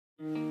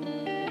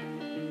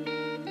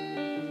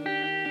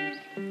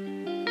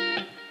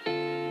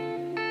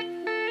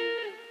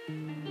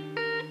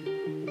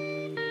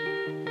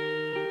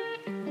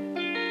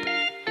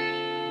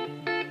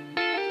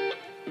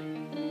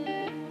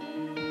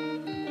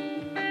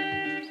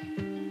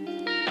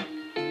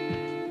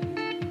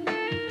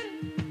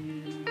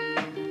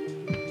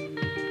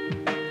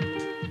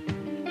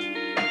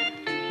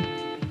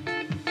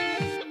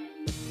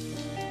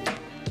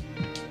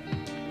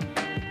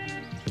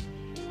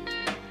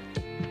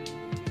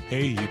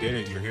Hey, you did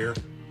it. You're here.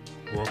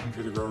 Welcome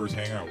to the Growers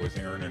Hangout with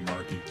Aaron and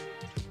Marky.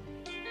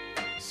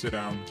 Sit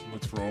down.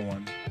 Let's roll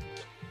one.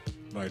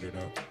 Light it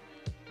up.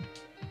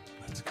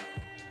 Let's go.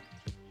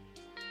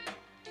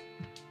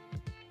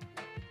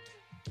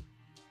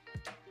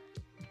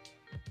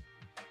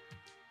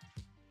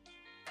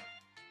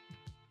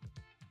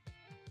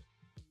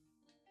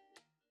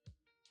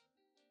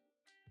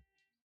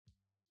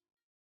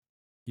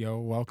 Yo,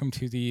 welcome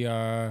to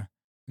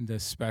the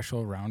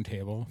special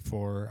roundtable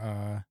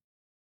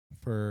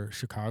for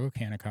Chicago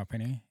Canna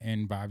Company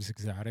and Bob's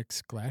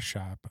Exotics Glass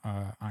Shop.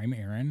 I'm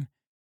Aaron.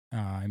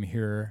 I'm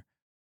here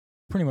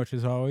pretty much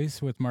as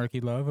always with Marky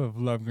Love of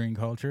Love Green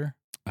Culture.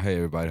 Hey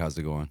everybody, how's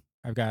it going?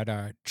 I've got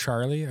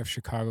Charlie of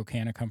Chicago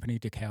Canna Company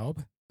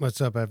Dekalb.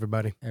 What's up,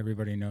 everybody?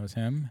 Everybody knows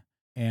him.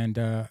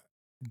 And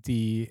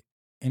the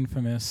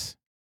infamous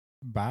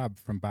Bob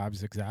from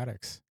Bob's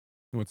Exotics.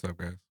 What's up,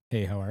 guys?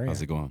 Hey, how are you?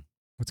 How's it going?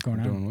 What's going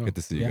on? Doing well. Good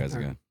to see you guys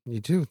again. You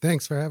too.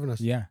 Thanks for having us.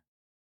 Yeah.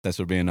 Thanks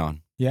for being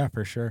on. Yeah,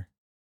 for sure.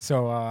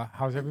 So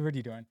how's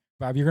everybody doing?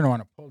 Bob, you're going to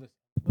want to pull this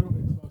a little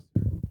bit closer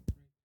and just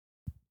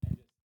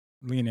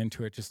lean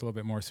into it just a little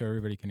bit more so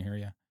everybody can hear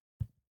you.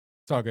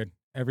 It's all good.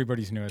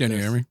 Everybody's new at this. Can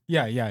you hear me?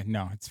 Yeah.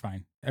 No, it's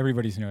fine.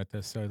 Everybody's new at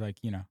this. So,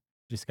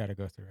 just got to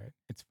go through it.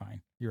 It's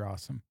fine. You're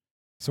awesome.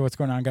 So what's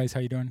going on, guys? How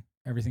you doing?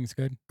 Everything's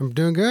good? I'm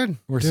doing good.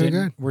 We're doing sitting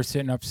good. We're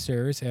sitting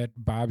upstairs at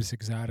Bob's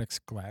Exotics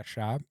Glass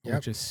Shop,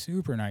 which is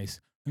super nice.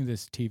 Look at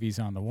this. TV's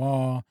on the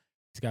wall.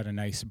 He's got a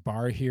nice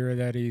bar here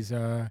that he's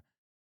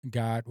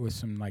got with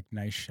some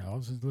nice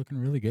shelves. It's looking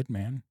really good,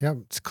 man. Yep,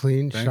 it's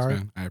clean, Thanks, sharp.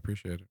 man. I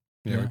appreciate it.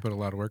 Yeah, we put a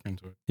lot of work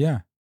into it. Yeah.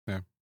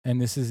 Yeah.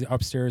 And this is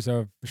upstairs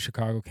of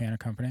Chicago Canna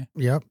Company,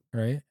 Yep.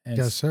 right? And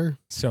Yes, sir.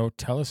 So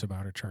tell us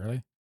about it,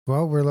 Charlie.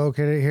 Well, we're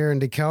located here in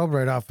DeKalb,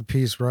 right off of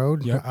Peace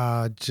Road.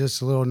 Yep.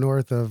 Just a little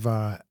north of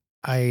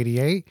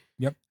I-88.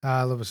 Yep.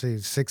 Let's see,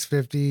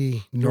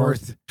 650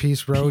 North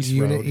Peace Road, Peace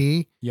Unit Road.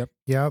 E. Yep.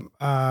 Yep.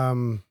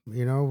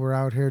 We're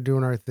out here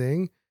doing our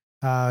thing.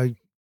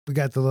 We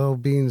got the Lil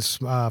Bean's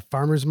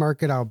farmers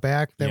market out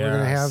back that we're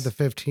going to have Yes. the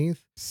 15th.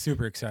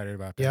 Super excited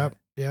about that.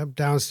 Yep.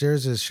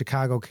 Downstairs is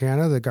Chicago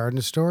Canna, the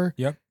garden store.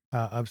 Yep.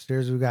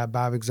 Upstairs we got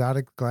Bob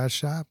Exotic Glass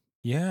Shop.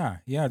 Yeah.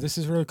 This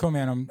is really cool,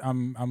 man.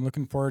 I'm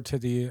looking forward to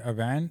the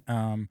event.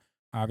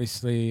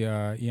 Obviously,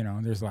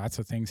 there's lots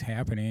of things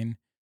happening.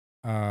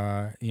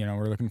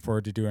 We're looking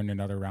forward to doing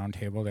another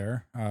roundtable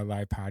there,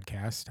 live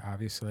podcast,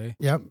 obviously.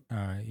 Yep.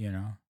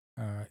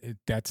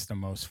 That's the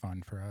most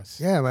fun for us.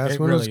 Yeah, last It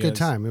one was a really good is.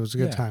 time. It was a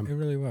good Yeah, time. It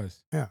really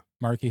was. Yeah.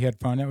 Marky had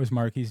fun. It was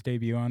Marky's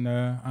debut on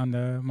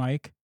the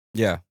mic.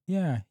 Yeah,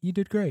 Yeah, you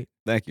did great.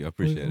 thank you. I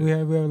appreciate we it.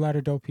 have a lot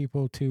of dope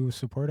people to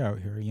support out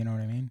here. You know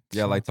what I mean?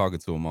 Yeah, I So, like talking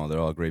to them all. They're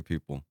all great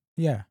people.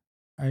 Yeah,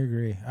 I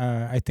agree.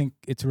 I think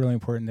it's really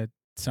important that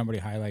somebody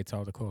highlights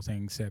all the cool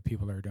things that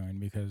people are doing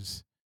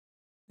because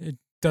it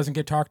doesn't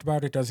get talked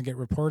about. It doesn't get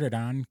reported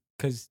on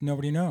because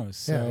nobody knows.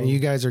 So Yeah, and you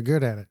guys are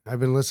good at it. I've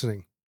been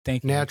listening.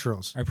 thank you.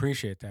 Naturals. I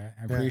appreciate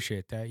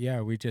that.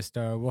 Yeah, we just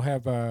we'll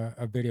have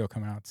a video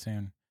come out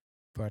soon.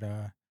 But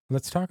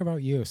let's talk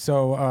about you.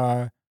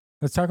 So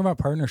let's talk about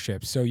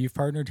partnerships. So you've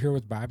partnered here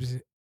with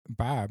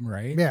Bob,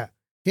 right? Yeah.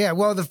 Yeah.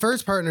 Well, the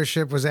first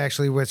partnership was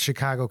actually with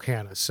Chicago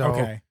Canna. So,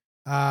 Okay.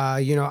 I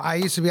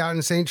used to be out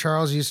in St.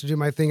 Charles, used to do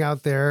my thing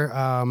out there.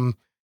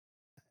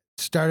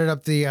 Started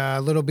up the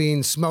Lil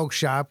Bean Smoke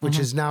Shop, which Mhm.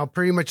 is now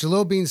pretty much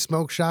Lil Bean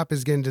Smoke Shop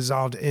is getting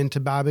dissolved into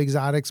Bob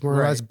Exotics, more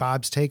or Right. less.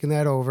 Bob's taking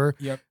that over.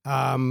 Yep.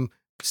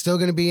 Still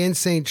going to be in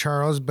St.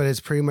 Charles, but it's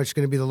pretty much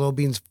going to be the Lil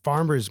Bean's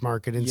Farmers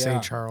Market in Yeah.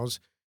 St. Charles.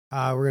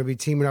 We're going to be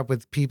teaming up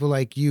with people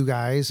like you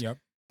guys. Yep.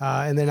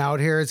 And then out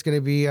here, it's going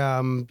to be,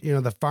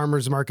 the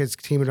Farmers Market's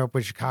teaming up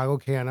with Chicago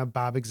Canna,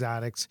 Bob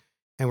Exotics,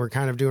 and we're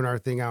kind of doing our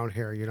thing out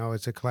here.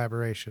 It's a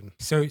collaboration.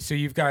 So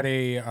you've got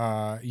a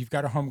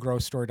home grow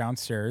store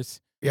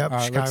downstairs.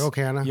 Yep, Chicago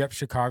Canna. Yep,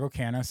 Chicago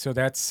Canna. So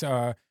that's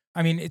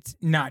it's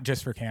not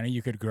just for canna.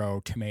 You could grow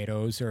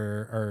tomatoes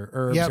or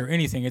herbs Yep. or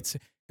anything. It's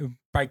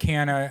by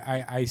canna.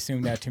 I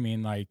assume that to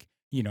mean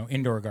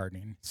indoor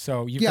gardening.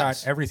 So you've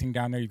Yes. got everything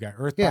down there. You've got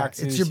earth Yeah,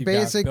 boxes. it's your you've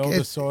basic- got build a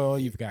it's- soil.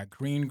 You've got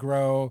green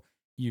grow.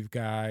 You've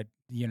got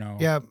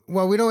Yeah.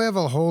 Well, we don't have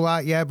a whole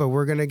lot yet, but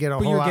we're going to get a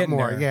But whole you're lot getting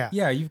more. there. Yeah.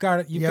 Yeah. You've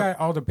got Yep. got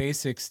all the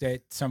basics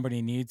that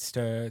somebody needs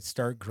to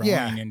start growing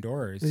Yeah.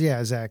 indoors. Yeah,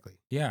 exactly.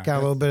 Yeah. Got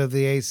a little bit of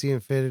the AC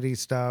Infinity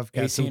stuff.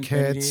 Got AC some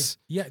Infinity. kits.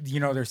 Yeah,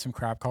 there's some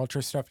crop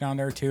culture stuff down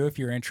there too. If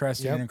you're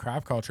interested Yep. in a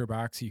crop culture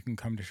box, you can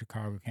come to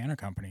Chicago Canna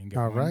Company and get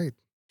All one. right.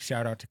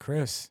 Shout out to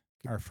Chris,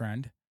 our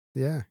friend.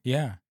 Yeah.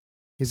 Yeah,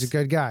 He's a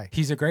good guy.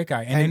 he's a great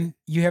guy. And then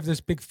you have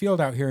this big field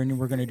out here, and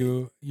you're gonna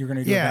do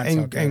Yeah,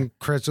 events out there. and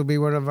Chris will be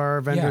one of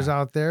our vendors Yeah.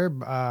 out there.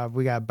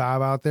 We got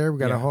Bob out there. We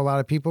got Yeah. a whole lot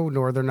of people.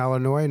 Northern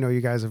Illinois. I know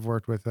you guys have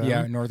worked with them.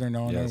 yeah, Northern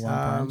Illinois Yes. Worm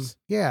Farms.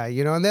 Yeah,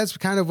 and that's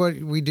kind of what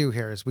we do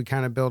here is we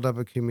kind of build up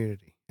a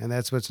community. And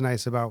that's what's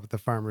nice about the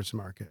farmers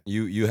market.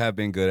 You have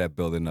been good at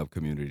building up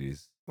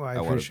communities. Well, I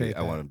want to appreciate be. that.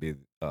 I want to be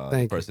the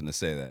Thank you. person to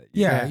say that.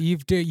 Yeah,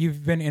 Yeah.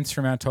 you've been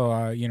instrumental.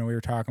 We were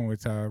talking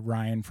with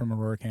Ryan from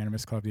Aurora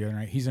Cannabis Club the other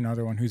night. He's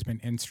another one who's been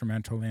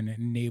instrumental in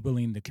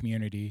enabling the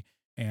community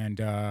and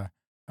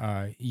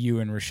you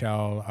and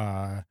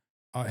Rochelle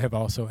have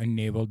also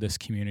enabled this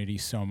community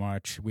so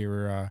much. We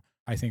were,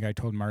 I think I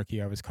told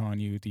Marky I was calling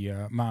you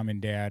the mom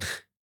and dad.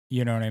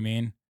 You know what I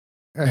mean?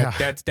 Yeah.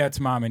 That's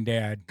mom and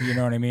dad. You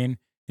know what I mean?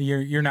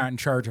 You're not in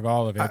charge of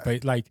all of it,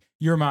 but like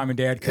your mom and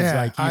dad, because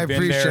like I you've been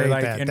appreciate there,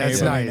 like that. That's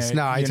enabling nice. it,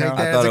 No, I you take know?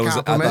 that I as thought a it was. I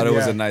compliment. thought it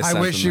was Yeah. a nice. I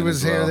wish she sentiment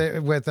was as well.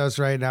 here with us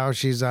right now.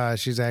 She's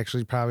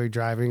actually probably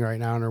driving right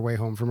now on her way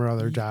home from her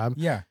other job.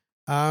 Yeah,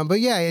 But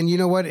yeah, and you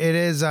know what? It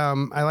is. I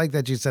like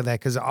that you said that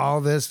because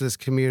all this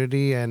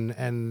community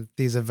and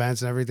these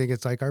events and everything,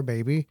 it's like our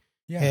baby.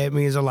 yeah. It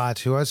means a lot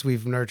to us.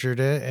 We've nurtured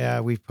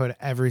it. We've put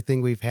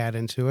everything we've had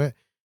into it.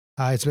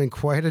 It's been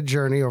quite a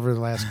journey over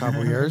the last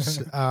couple years.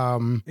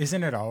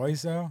 Isn't it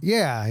always though?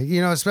 Yeah,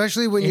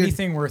 especially when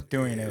Anything worth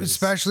doing is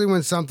especially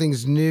when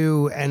something's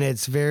new and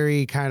it's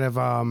very kind of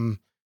on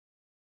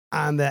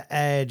the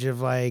edge of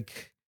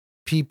like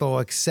people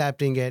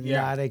accepting it,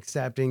 Yeah. not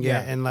accepting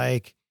Yeah. it, and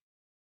like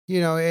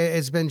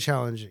it's been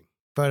challenging,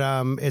 but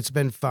it's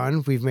been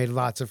fun. We've made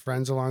lots of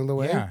friends along the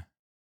way. yeah.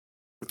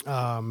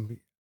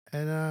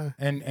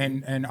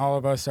 And all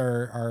of us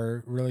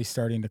are really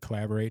starting to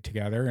collaborate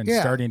together and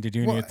Yeah. starting to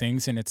do Well, new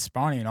things, and it's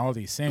spawning all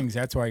these things.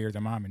 That's why you're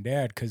the mom and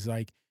dad, because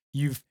like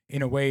you've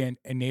in a way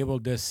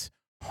enabled this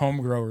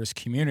home growers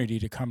community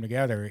to come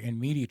together and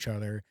meet each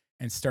other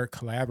and start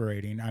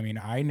collaborating. I mean,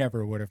 I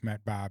never would have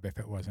met Bob if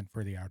it wasn't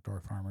for the outdoor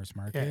farmers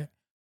market.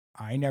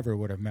 I never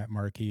would have met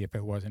Marky if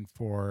it wasn't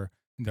for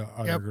the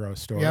other Yep. grow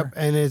store. Yep,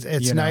 and it's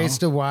You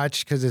nice know? to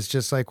watch because it's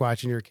just like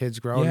watching your kids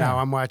grow. Yeah. Now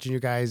I'm watching you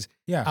guys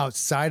Yeah.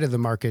 outside of the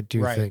market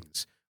do Right.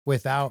 things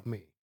without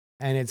me,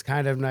 and it's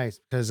kind of nice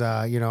because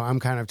I'm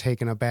kind of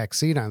taking a back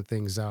seat on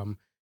things. Some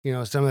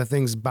of the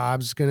things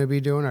Bob's going to be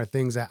doing are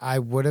things that I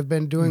would have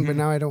been doing, but Mhm.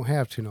 now I don't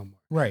have to no more,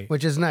 Right.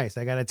 which is nice.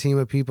 I got a team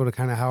of people to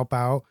kind of help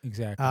out.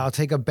 Exactly. I'll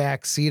take a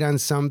back seat on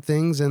some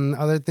things, and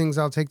other things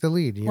I'll take the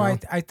lead. You Well, know?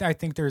 I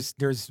think there's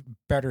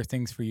better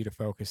things for you to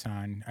focus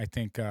on. I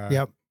think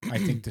Yep. I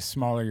think the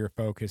smaller your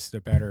focus, the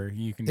better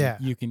you can Yeah.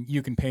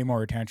 you can pay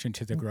more attention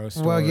to the grow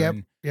store. Well, yep.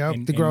 and- Yep,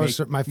 and- the and gross,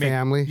 make- my make-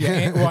 family. yeah,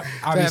 and- well, So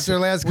obviously, after the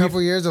last we've- couple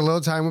of years, a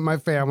little time with my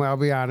family. I'll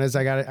be honest.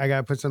 I got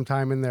to put some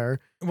time in there.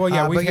 Well,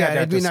 yeah, we've but yeah, had that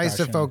it'd be nice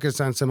to discussion. focus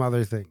on some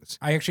other things.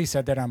 I actually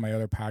said that on my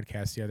other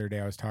podcast the other day.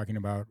 I was talking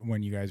about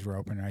when you guys were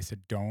open, and I said,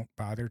 "Don't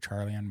bother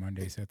Charlie on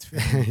Mondays. That's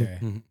family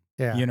day."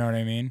 Yeah, You know what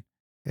I mean?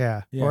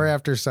 yeah, Yeah. or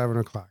after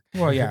 7:00.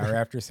 Well, yeah, or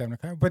after 7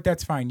 o'clock. But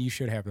that's fine. You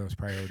should have those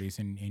priorities,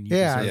 and you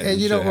Yeah, deserve Yeah, and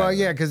you should have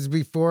that. because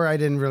before I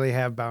didn't really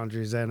have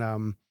boundaries,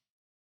 and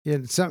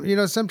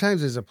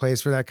sometimes there's a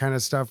place for that kind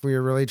of stuff where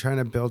you're really trying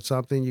to build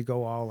something, you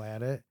go all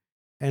at it,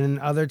 and then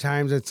other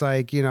times it's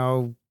like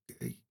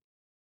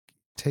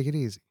take it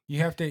easy. You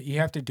have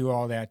to do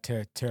all that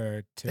to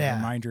Yeah.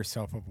 remind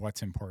yourself of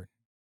what's important.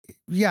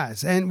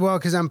 Yes, and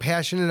because I'm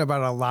passionate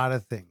about a lot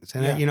of things,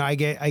 and Yeah. I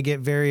get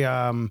very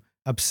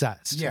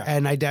obsessed, Yeah.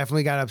 and I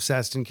definitely got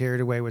obsessed and carried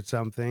away with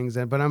some things,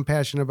 but I'm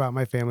passionate about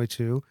my family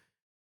too,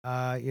 but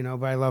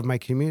I love my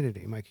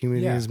community. My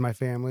community Yeah. is my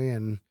family,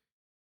 and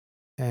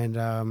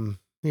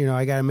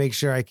I got to make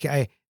sure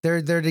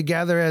they're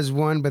together as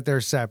one, but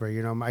they're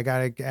separate. I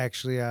got to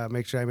actually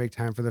make sure I make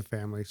time for the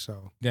family.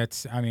 So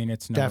It's number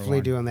definitely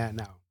one. doing that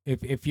now.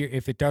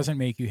 If it doesn't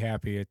make you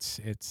happy, it's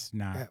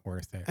not Yeah.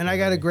 worth it. And I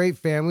got a really. great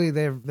family.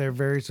 They're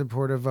very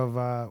supportive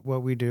of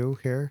what we do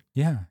here.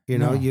 Yeah. You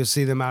No.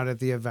 see them out at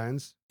the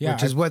events, Yeah,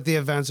 which is what the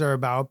events are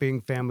about, being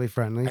family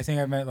friendly. I think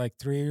I met like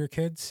 3 of your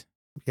kids.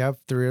 Yep,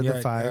 3 of Yeah,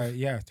 the 5.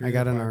 yeah, 3 I of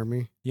got the an 5.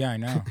 army. Yeah, I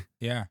know.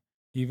 Yeah.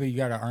 You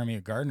got an army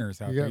of gardeners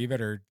out there. Yep. You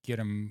better get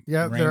them.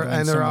 Yep,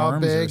 they're all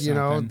big.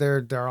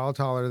 They're all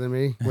taller than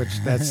me, which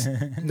that's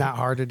not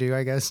hard to do,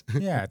 I guess.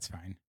 Yeah, it's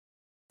fine.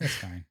 That's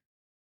fine.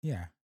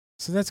 Yeah.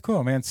 So that's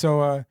cool, man.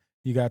 So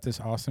you got this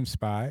awesome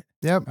spot.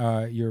 Yep.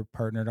 You're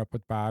partnered up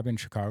with Bob and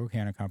Chicago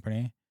Canna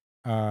Company.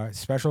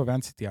 Special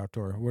events at the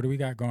outdoor. What do we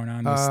got going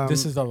on?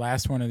 This is the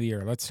last one of the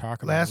year. Let's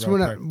talk about Last it real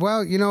one. quick.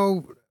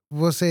 Well,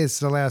 we'll say it's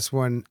the last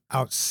one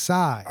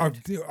outside.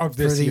 Of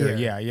this the year. year.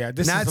 Yeah, yeah.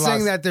 This Not is the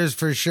saying last, that there's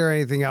for sure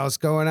anything else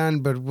going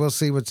on, but we'll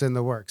see what's in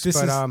the works.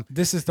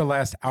 this is the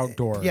last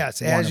outdoor. Yes,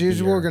 one of as the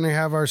usual, year. we're going to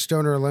have our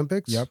Stoner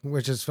Olympics, Yep.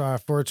 which is a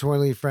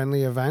 420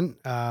 friendly event,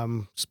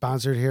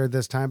 sponsored here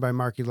this time by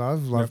Marky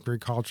Love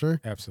Agriculture.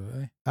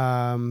 Absolutely.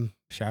 Um,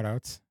 Shout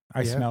outs.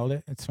 I Yeah. smelled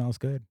it. It smells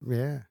good.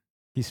 yeah.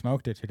 He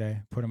smoked it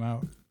today. Put him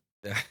out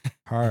Yeah.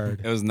 hard.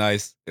 It was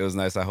nice. It was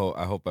nice. I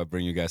hope I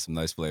bring you guys some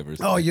nice flavors.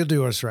 Oh, you'll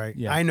do us right.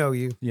 Yeah. I know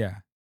you. Yeah.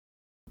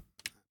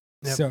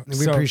 Yep. So- we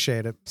so-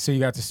 appreciate it. So you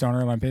got the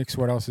Stoner Olympics.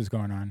 What else is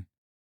going on?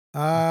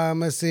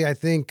 Let's see. I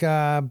think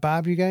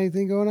Bob, you got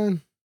anything going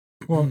on?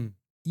 Well,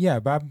 yeah,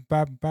 Bob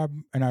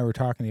and I were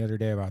talking the other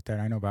day about that.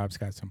 I know Bob's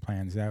got some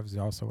plans. That was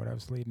also what I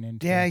was leading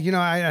into. Yeah,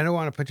 I don't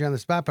want to put you on the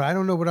spot, but I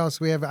don't know what else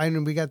we have. I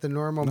know we got the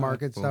normal No,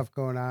 market that's cool. stuff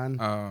going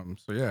on.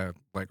 So yeah,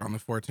 like on the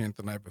 14th,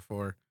 the night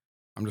before,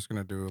 I'm just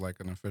gonna do like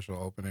an official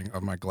opening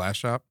of my glass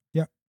shop.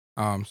 Yep.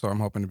 So I'm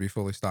hoping to be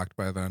fully stocked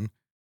by then.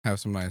 Have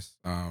some nice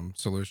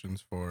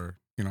solutions for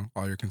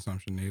all your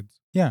consumption needs.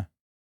 Yeah.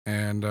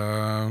 And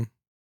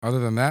other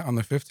than that, on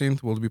the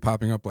 15th, we'll be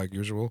popping up like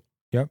usual.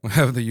 Yep. We'll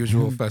have the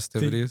usual The-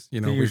 festivities.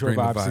 You know, the we usual bring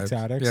Bob's the vibes.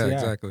 Exotics. Yeah, Yeah.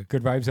 exactly.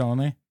 Good vibes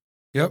only.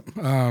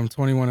 Yep.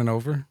 21 and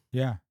over.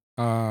 Yeah.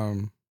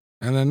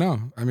 And then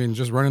no, I mean,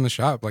 just running the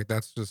shop, like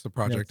that's just a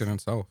project in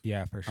That's- itself.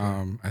 Yeah, for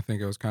sure. I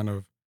think it was kind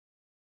of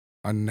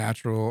a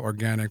natural,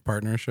 organic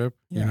partnership.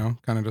 Yeah. You know,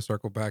 kind of to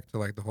circle back to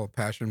like the whole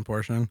passion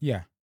portion.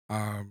 Yeah.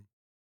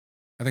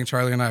 I think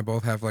Charlie and I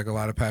both have like a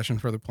lot of passion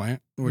for the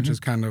plant, which Mhm. is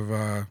kind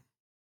of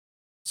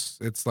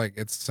it's like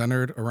it's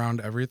centered around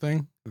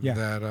everything. Yeah.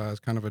 That is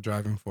kind of a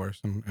driving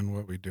force in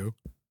what we do.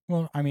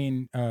 Well, I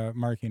mean,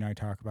 Marky and I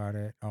talk about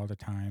it all the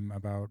time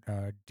about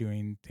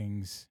doing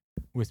things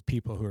with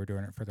people who are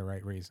doing it for the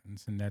right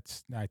reasons, and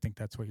I think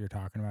that's what you're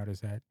talking about. Is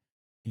that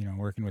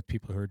working with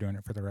people who are doing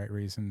it for the right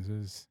reasons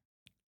is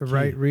The Key.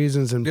 right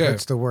reasons and Yeah.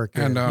 puts the work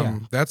in. And Yeah.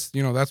 that's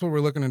that's what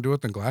we're looking to do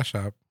with the glass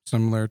shop,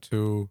 similar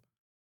to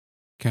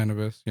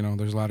cannabis. You know,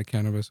 there's a lot of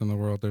cannabis in the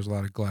world. There's a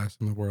lot of glass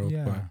in the world, but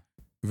yeah,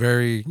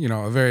 very,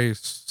 a very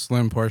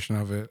slim portion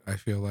of it, I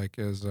feel like,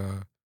 is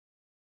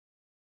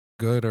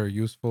good or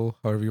useful,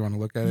 however you want to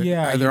look at it.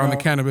 Yeah, Either on the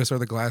cannabis or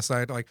the glass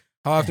side. Like,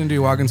 how often do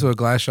you walk into a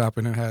glass shop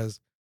and it has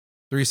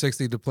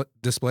 360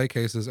 display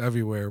cases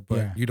everywhere, but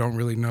Yeah. you don't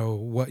really know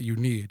what you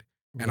need?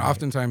 And Right.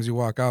 oftentimes you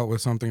walk out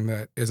with something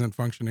that isn't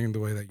functioning the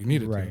way that you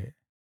need it to. right.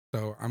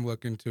 So I'm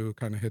looking to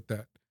kind of hit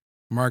that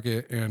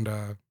market and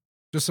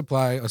just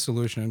supply a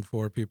solution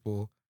for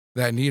people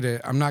that need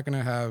it. I'm not going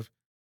to have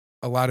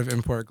a lot of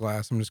import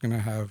glass. I'm just going to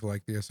have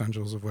like the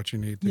essentials of what you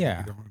need to Yeah.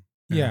 get you going.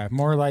 Yeah,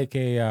 more like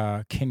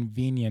a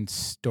convenience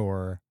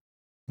store,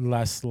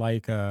 less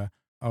like I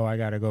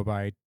got to go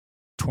buy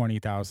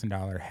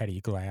 $20,000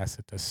 heady glass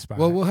at this spot.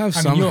 Well, we'll have I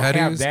mean, some you'll have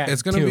headies. that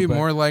It's going to too, be but-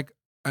 more like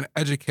an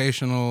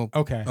educational,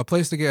 Okay. a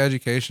place to get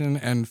education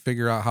and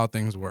figure out how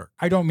things work.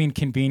 I don't mean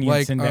convenience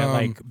Like, in that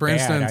like for bad.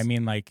 instance- I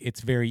mean like it's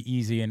very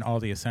easy and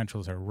all the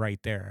essentials are right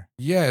there.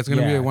 Yeah, it's going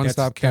to be Yeah, a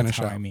one-stop that's Canna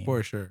how I shop mean.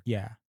 for sure.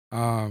 Yeah.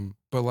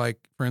 But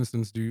like for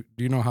instance, do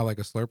you know how like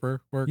a slurper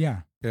works?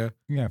 Yeah. Yeah.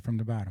 Yeah, from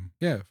the bottom.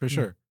 Yeah, for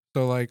sure.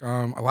 So like a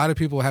lot of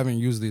people haven't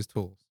used these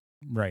tools.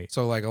 Right.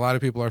 So like a lot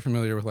of people are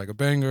familiar with like a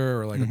banger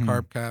or like Mhm. a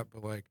carb cap,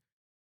 but like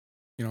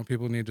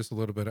people need just a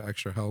little bit of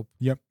extra help.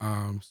 Yep.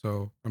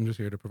 So I'm just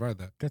here to provide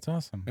that. That's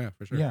awesome. Yeah,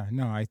 for sure. Yeah,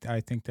 no, I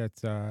think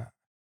that's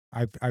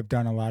I've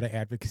done a lot of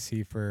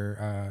advocacy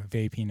for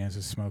vaping as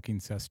a smoking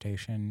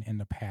cessation in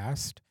the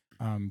past.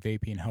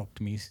 Vaping helped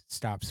me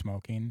stop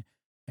smoking,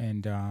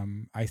 and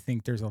I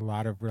think there's a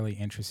lot of really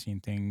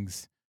interesting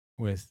things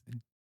with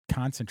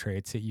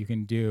concentrates that you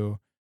can do.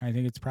 I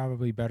think it's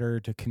probably better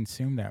to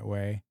consume that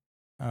way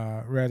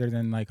rather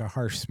than like a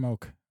harsh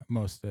smoke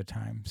most of the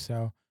time.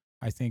 So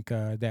I think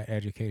that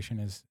education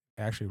is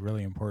actually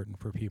really important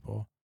for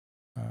people.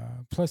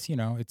 Plus,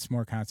 it's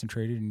more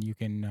concentrated and you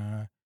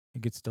can,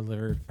 it gets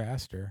delivered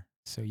faster.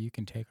 So you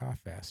can take off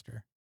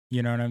faster.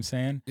 You know what I'm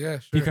saying? Yeah,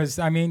 sure. Because,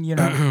 I mean,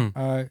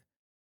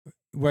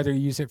 whether you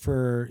use it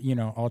for,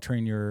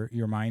 altering your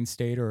mind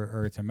state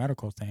or it's a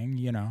medical thing,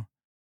 you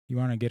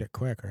want to get it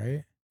quick,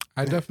 right?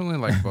 I definitely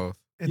like both.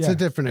 It's Yeah. a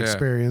different Yeah.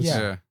 experience.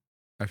 Yeah.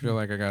 I feel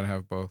like I gotta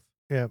have both.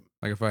 Yep.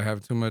 Like if I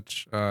have too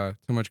much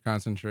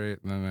concentrate,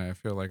 then I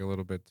feel like a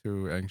little bit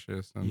too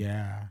anxious, and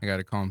Yeah. I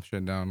gotta calm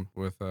shit down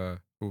with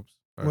oops.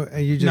 sorry. Well,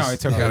 and you No, just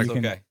it's okay. gotta- You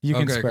can, okay. you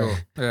can Okay, spread.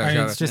 cool. Yeah, I mean,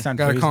 gotta, it's just on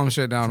gotta Facebook. calm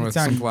shit down with It's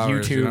on some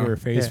flowers. YouTube you know? or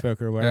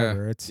Facebook or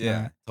whatever. It's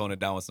Yeah, not. tone it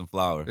down with some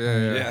flour.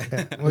 Yeah.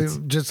 Yeah. Well,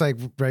 just like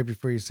right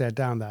before you sat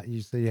down, that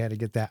you said you had to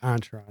get that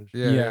entourage.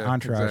 Yeah,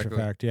 entourage exactly.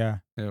 effect. Yeah.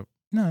 Yep.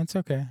 No, it's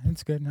okay.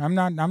 It's good. I'm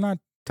not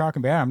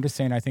talking bad. I'm just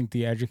saying I think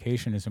the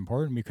education is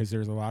important because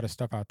there's a lot of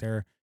stuff out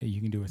there that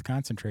you can do with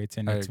concentrates,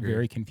 and I it's agree.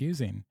 very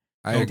confusing.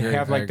 I And agree. to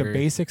have I like the agree.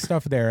 basic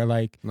stuff there,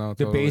 like No,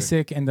 the totally.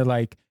 basic and the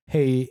like,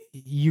 hey,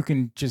 you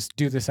can just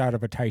do this out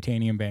of a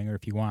titanium banger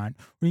if you want.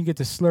 Or you can get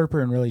the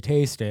slurper and really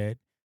taste it.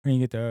 Or you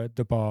can get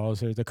the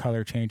balls or the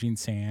color changing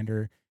sand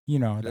or the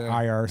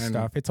Yeah, IR and-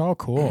 stuff. It's all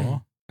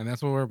cool. And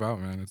that's what we're about,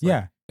 man. It's like,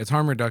 Yeah. it's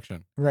harm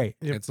reduction. Right.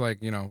 Yep. It's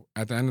like,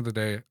 at the end of the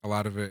day, a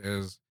lot of it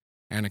is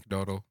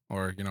anecdotal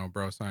or,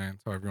 bro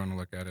science, however you want to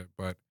look at it.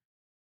 But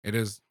it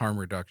is harm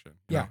reduction.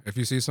 You Yeah. know? If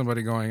you see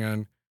somebody going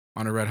in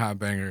on a red hot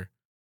banger,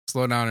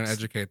 slow down and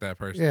educate that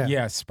person. Yeah.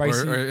 Yeah.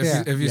 Spicy. Or if,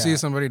 Yeah. if you Yeah. see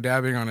somebody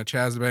dabbing on a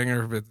Chaz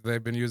banger that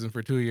they've been using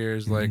for 2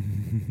 years, like,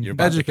 You're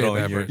about to Educate throw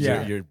that in your, person. your,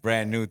 Yeah. your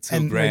brand new 2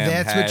 And gram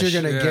that's what you're hash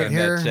gonna Yeah. get and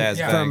that here Chaz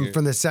Yeah. banger.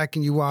 from the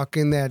second you walk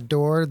in that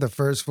door, the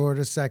first floor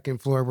to second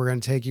floor. We're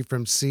gonna take you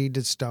from seed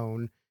to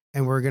stone,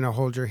 and we're gonna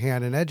hold your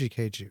hand and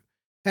educate you.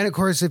 And of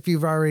course, if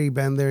you've already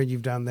been there,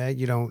 you've done that.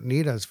 You don't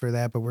need us for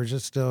that, but we're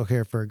just still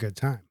here for a good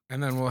time.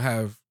 and then we'll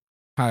have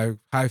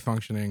high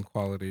functioning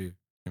quality,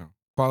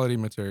 quality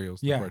materials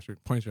to Yeah.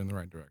 point you in the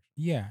right direction.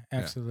 Yeah.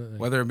 Absolutely.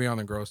 Whether it be on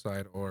the grow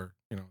side or,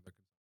 the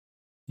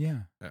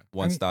Yeah.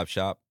 One-stop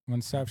shop.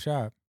 One stop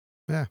shop.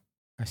 Yeah.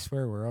 I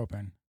swear we're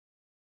open.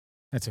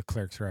 That's a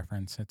Clerks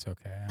reference. It's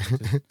okay.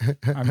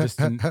 I'm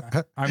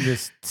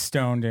just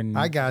stoned and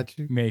I got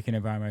you. making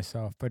it by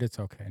myself, but it's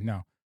okay.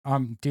 No.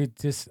 Dude,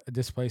 this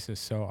place is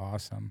so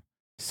awesome.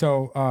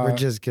 So We're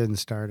just getting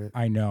started.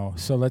 I know.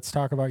 So let's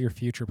talk about your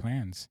future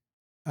plans.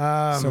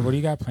 Um, So what do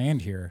you got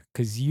planned here?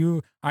 Because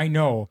I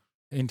know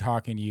in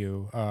talking to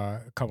you a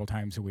couple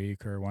times a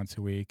week or once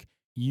a week,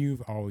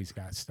 you've always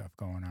got stuff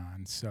going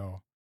on.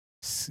 So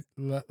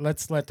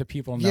let's let the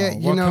people know. Yeah,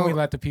 What can we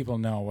let the people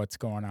know what's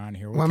going on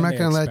here? What well, I'm can not they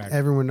going to let expect?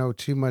 everyone know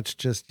too much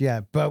just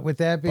yet. But with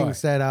that being But-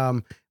 said, I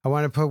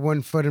want to put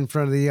one foot in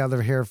front of the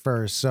other here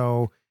first.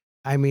 So,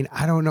 I mean,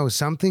 I don't know.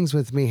 Some things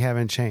with me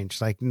haven't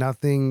changed. Like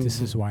nothing.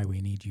 This is why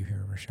we need you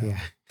here, Rochelle.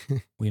 Yeah.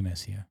 We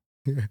miss you.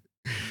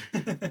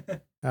 Truth.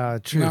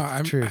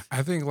 No, truth.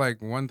 I think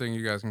like one thing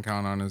you guys can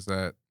count on is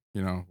that,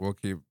 you know, we'll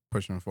keep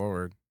pushing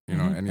forward. You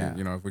know, Mhm. Yeah.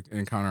 you know, if we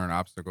encounter an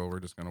obstacle, we're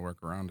just going to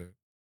work around it.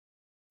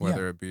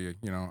 Whether it be,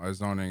 you know, a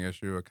zoning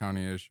issue, a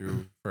county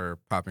issue for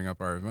popping up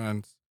our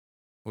events,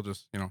 we'll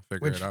just, you know,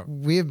 figure Which it out.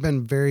 we have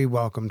been very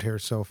welcomed here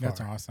so far. That's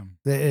awesome.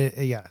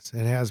 Yes,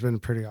 it has been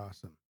pretty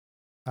awesome.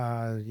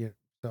 Yeah.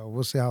 So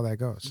we'll see how that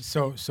goes.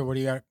 So what do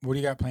you got? What do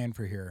you got planned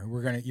for here?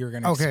 You're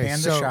gonna Okay,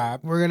 expand so the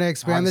shop. we're gonna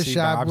expand Obviously, the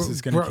shop. Bob's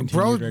is gonna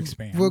continue to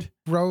expand. We'll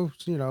grow,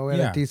 you know, at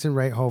Yeah. a decent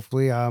rate.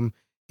 Hopefully,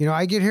 you know,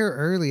 I get here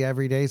early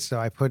every day, so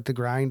I put the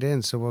grind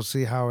in. So we'll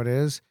see how it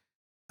is.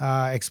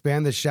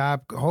 Expand the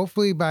shop.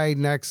 Hopefully by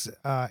next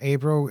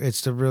April,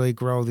 it's to really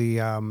grow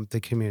the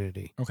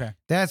community. Okay.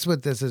 That's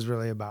what this is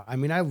really about. I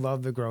mean, I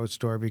love the grow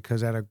store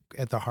because at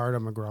the heart,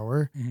 I'm a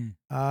grower.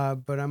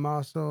 Mhm. But I'm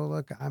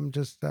also I'm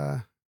just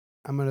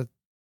I'm an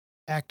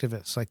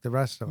activist like the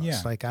rest of us.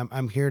 Yeah. Like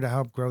I'm here to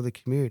help grow the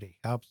community,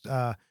 help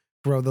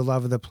grow the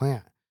love of the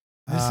plant.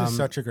 This is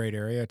such a great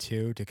area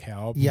too,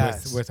 DeKalb.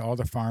 Yes. With all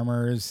the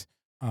farmers.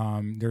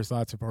 There's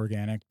lots of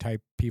organic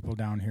type people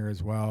down here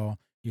as well.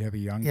 You have a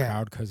young Yeah.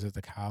 crowd because of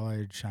the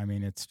college. I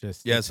mean, it's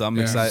just Yeah, so I'm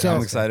Yeah. excited. So-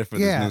 I'm excited for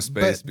this new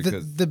space but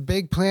because the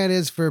big plan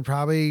is for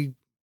probably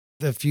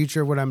the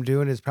future. What I'm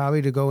doing is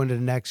probably to go into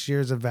next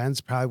year's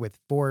events, probably with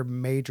 4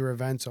 major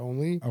events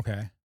only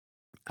okay.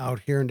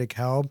 out here in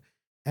DeKalb,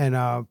 and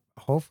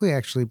hopefully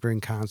actually bring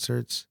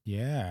concerts.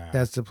 Yeah.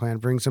 That's the plan.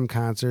 Bring some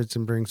concerts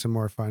and bring some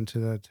more fun to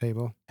the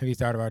table. Have you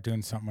thought about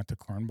doing something with the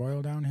corn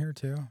boil down here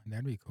too?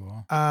 That'd be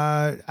cool. You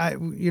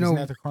Isn't know,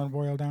 that the corn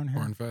boil down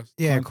here? Cornfest.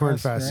 yeah, Corn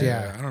Cornfest, Fest, right?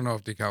 yeah. I don't know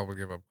if DeKalb would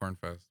give up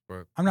Cornfest, but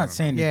I'm I not don't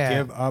saying to Yeah.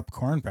 give up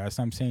Cornfest.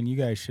 I'm saying you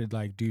guys should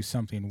like do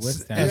something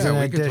with that. As know. an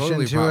Yeah, we could addition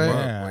totally to pop it. up.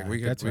 Yeah, Like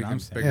we that's could what I'm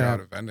figure saying. out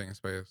Yeah. a vending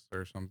space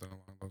or something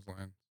along those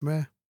lines.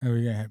 Meh. Are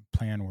we gonna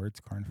play on words,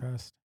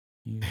 Cornfest?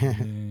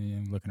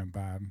 I'm looking at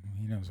Bob.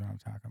 He knows what I'm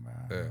talking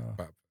about.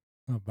 Yeah,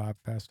 Little Bob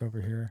Fest over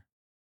here.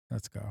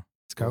 Let's go.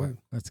 Let's go.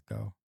 Let's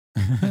go.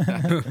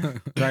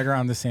 Right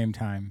around the same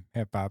time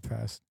at Bob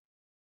Fest.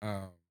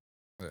 yeah.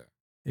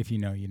 If you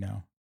know, you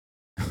know.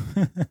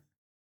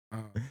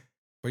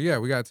 But yeah,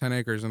 we got 10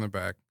 acres in the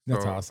back.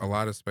 That's so awesome. A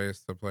lot of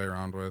space to play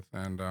around with,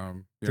 and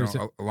you There's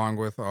know, along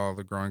with all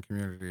the growing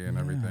community and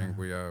everything,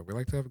 Yeah. we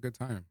like to have a good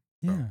time.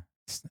 Yeah.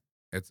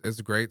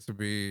 It's great to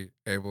be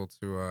able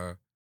to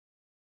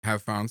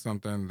have found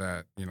something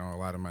that, you know, a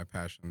lot of my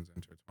passions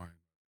intertwine.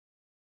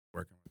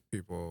 Working with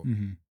people,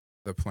 Mhm.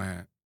 the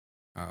plant,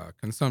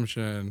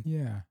 consumption,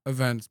 Yeah.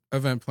 event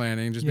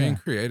planning, just being Yeah.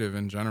 creative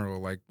in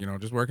general. Like, you know,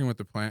 just working with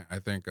the plant. I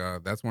think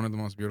that's one of the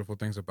most beautiful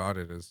things about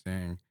it is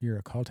seeing You're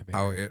a cultivator.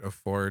 how it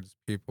affords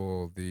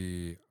people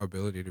the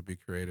ability to be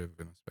creative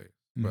in a space,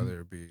 Mhm.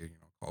 whether it be, you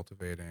know,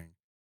 cultivating,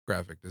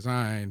 graphic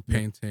design, Yeah.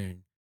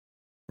 painting,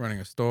 running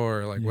a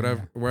store, like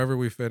Yeah. wherever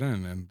we fit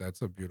in, and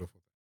that's a beautiful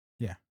thing.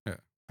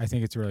 I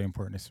think it's really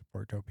important to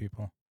support dope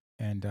people,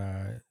 and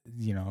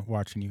you know,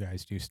 watching you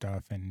guys do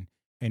stuff and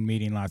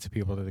meeting lots of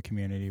people to the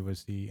community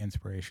was the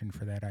inspiration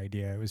for that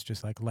idea. It was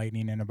just like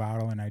lightning in a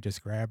bottle, and I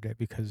just grabbed it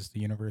because the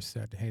universe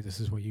said, "Hey,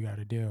 this is what you got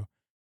to do,"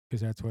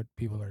 because that's what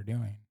people are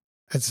doing.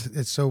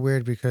 It's so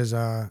weird because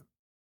on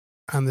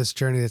this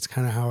journey, that's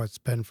kind of how it's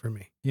been for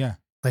me. Yeah.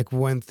 Like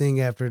one thing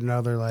after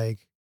another,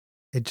 like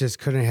it just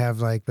couldn't have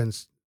like been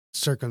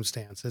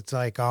circumstance. It's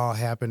like all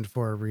happened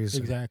for a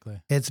reason.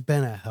 Exactly. It's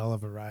been a hell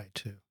of a ride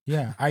too.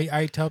 Yeah.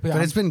 I tell people,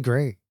 But it's been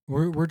great.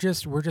 we're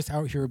just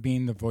out here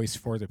being the voice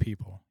for the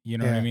people. You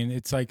know what I Yeah. mean?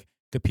 It's like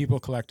the people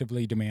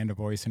collectively demand a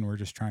voice, and we're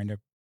just trying to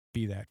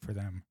be that for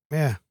them.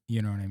 Yeah.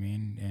 You know what I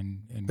mean?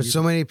 And But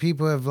so many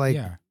people have like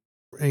yeah,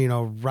 you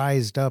know,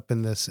 rised up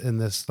in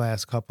this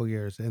last couple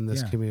years in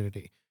this Yeah.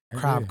 community. I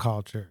Crop agree.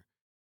 culture.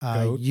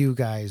 Goat. You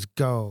guys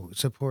go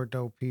support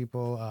dope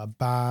people.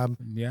 Bob,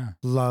 Yeah.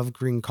 love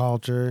green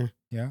culture.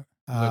 Yeah.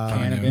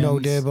 Cannabis. No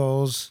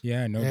dibbles.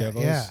 Yeah. No yeah,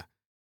 devils. Yeah.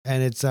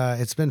 And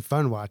it's been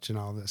fun watching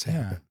all this Yeah.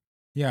 happen.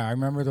 Yeah. I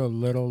remember the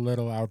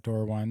little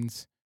outdoor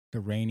ones, the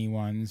rainy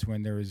ones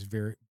when there was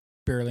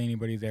barely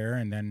anybody there,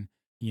 and then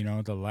you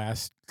know the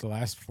last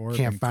 4 have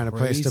Can't been find a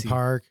place to crazy.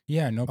 park.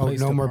 Yeah. No Oh, place.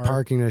 no to more park.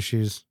 parking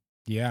issues.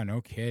 Yeah.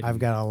 No kidding. I've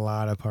got a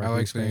lot of I parking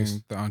like space.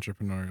 seeing the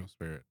entrepreneurial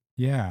spirit.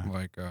 Yeah.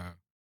 Like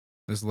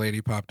this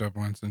lady popped up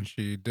once and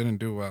she didn't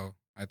do well.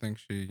 I think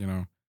she, you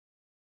know,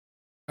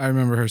 I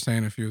remember her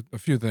saying a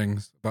few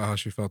things about how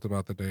she felt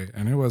about the day,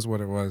 and it was what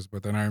it was.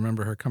 But then I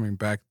remember her coming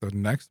back the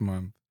next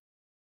month,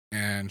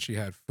 and she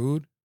had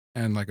food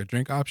and like a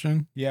drink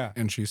option, Yeah.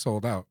 and she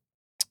sold out.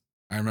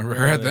 I remember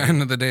her at the Really?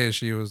 end of the day.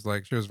 She was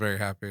very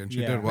happy, and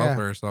she Yeah. did well Yeah.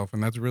 for herself,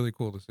 and that's really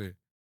cool to see.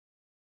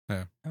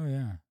 Oh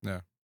yeah.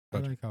 Yeah. I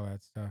Gotcha. like all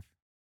that stuff.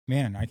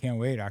 Man, I can't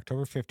wait.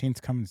 October 15th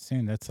is coming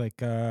soon. That's like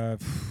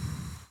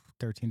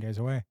 13 days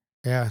away.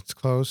 Yeah, it's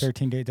close.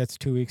 13 days. That's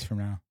 2 weeks from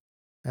now.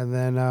 And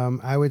then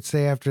I would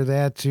say after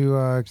that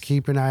to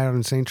keep an eye out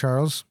on St.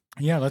 Charles.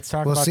 Yeah, let's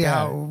talk We'll about see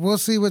that. we'll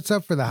see what's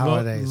up for the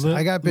holidays.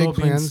 I got big Lil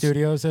Bean plans.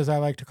 Studios, as I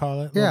like to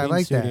call it. Yeah, Lil I Bean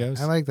like Studios.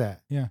 that. I like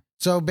that. Yeah.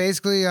 So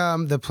basically,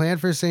 the plan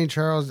for St.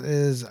 Charles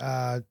is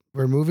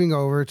we're moving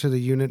over to the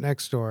unit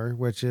next door,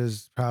 which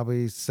is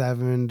probably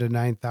 7,000 to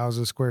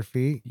 9,000 square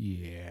feet,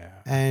 Yeah.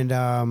 and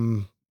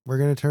we're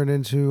gonna turn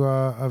into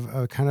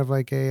a kind of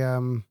like a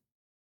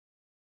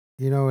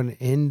an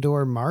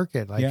indoor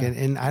market, like, Yeah.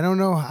 and I don't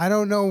know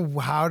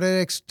how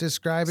to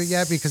describe it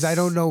yet because I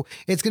don't know.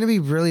 It's gonna be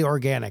really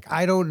organic.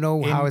 I don't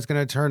know how it's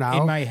gonna turn out.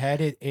 In my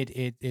head,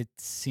 it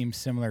seems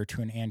similar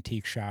to an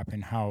antique shop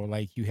and how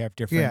like you have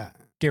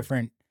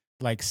different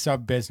like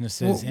sub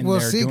businesses in we'll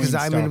there. see, because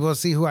doing I mean, stuff. we'll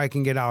see who I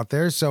can get out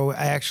there. So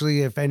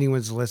actually, if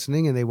anyone's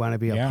listening and they want to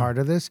be a Yeah. part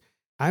of this,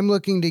 I'm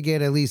looking to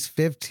get at least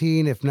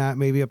 15, if not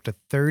maybe up to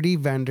 30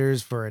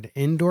 vendors for an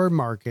indoor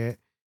market.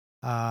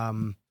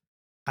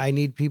 I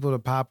need people to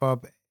pop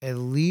up at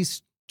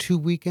least 2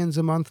 weekends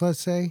a month, let's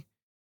say,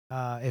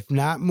 if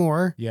not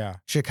more. Yeah.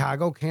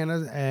 Chicago,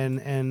 Canada,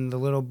 and the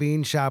Little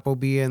Bean shop will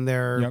be in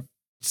there Yep.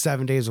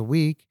 7 days a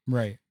week.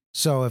 Right.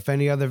 So if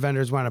any other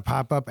vendors want to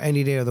pop up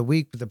any day of the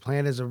week, but the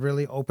plan is to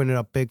really open it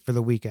up big for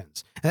the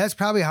weekends. And that's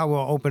probably how we'll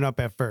open up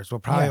at first. We'll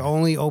probably Yeah,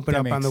 only open that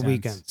up on makes the sense.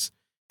 weekends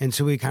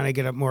until we kind of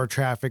get up more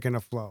traffic and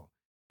a flow.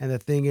 And the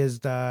thing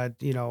is that,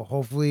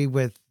 hopefully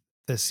with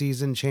the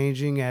season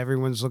changing,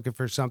 everyone's looking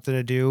for something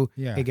to do.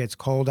 Yeah. It gets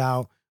cold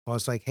out. Well,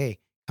 it's like, hey,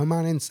 come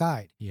on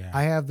inside. Yeah.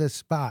 I have this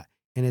spot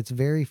and it's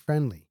very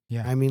friendly.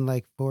 Yeah. I mean,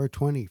 like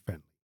 420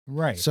 friendly.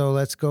 Right. So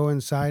let's go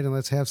inside and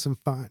let's have some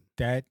fun.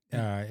 That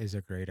is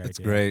a great idea. It's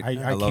great.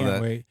 I love can't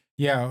that. wait.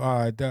 Yeah.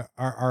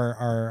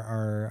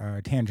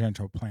 Our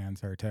tangential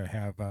plans are to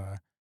have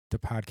the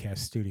podcast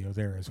studio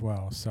there as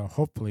well. So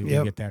hopefully we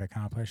Yep. get that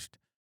accomplished.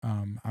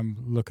 I'm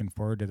looking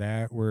forward to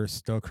that. We're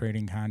still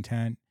creating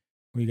content.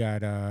 We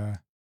got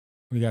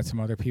some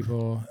other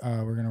people.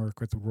 We're gonna work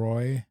with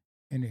Roy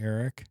and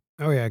Eric.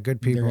 Oh yeah,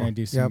 good people. They're gonna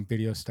do some Yep.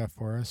 video stuff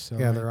for us. So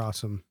Yeah, they're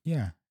awesome.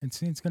 yeah,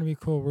 it's gonna be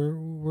cool.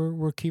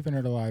 We're keeping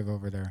it alive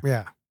over there.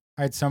 Yeah.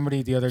 I had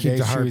somebody the other Keep day.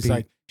 the She was heartbeat.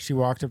 like, she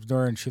walked up the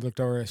door and she looked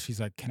over. She's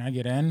like, "Can I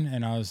get in?"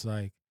 And I was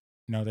like,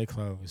 "No, they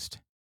closed.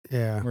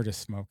 Yeah. We're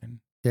just smoking."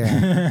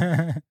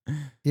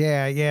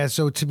 Yeah. Yeah.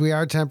 So we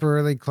are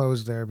temporarily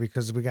closed there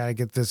because we got to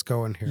get this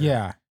going here.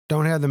 Yeah.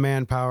 Don't have the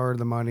manpower,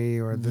 the money,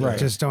 or Right.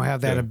 just don't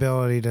have that Yeah.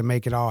 ability to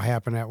make it all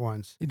happen at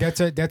once.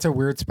 That's a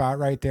weird spot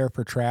right there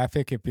for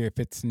traffic. If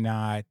it's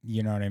not,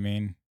 you know what I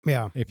mean.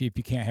 Yeah. If you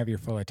can't have your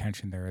full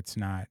attention there, it's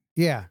not.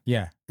 Yeah.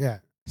 Yeah. Yeah.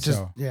 Just,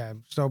 So yeah.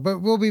 So, but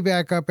we'll be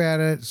back up at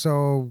it.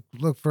 So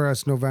look for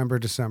us November,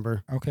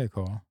 December. okay,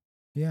 cool.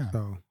 Yeah.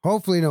 So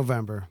hopefully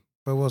November,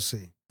 but we'll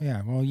see.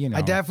 Yeah. Well, you know.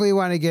 I definitely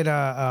want to get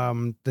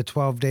the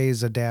 12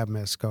 days of dab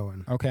miss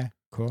going. Okay.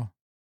 Cool.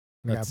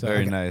 Yeah, Let's. but Very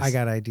I got- nice. I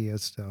got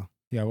ideas still.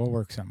 Yeah, we'll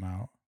work something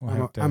out. We'll I'm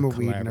have a- to I'm a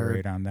weed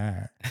collaborate on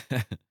that.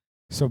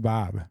 So,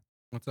 Bob,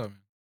 What's up, man?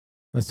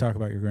 let's talk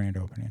about your grand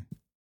opening.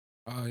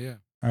 Yeah.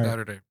 All right.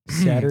 Saturday.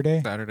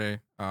 Saturday, Saturday.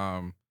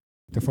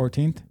 the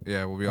 14th,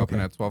 Yeah, we'll be open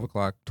Okay. at 12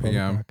 o'clock 12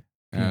 p.m. o'clock.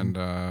 And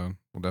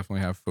we'll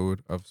definitely have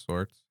food of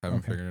sorts. Haven't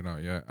Okay. figured it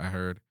out yet. I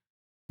heard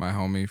my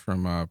homie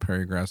from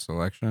Prairie Grass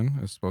Selection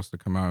is supposed to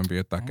come out and be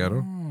a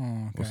taquero.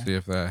 Oh, okay. We'll see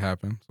if that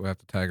happens. We'll have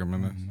to tag him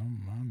in this. No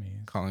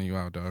mommies. Calling you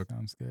out, dog.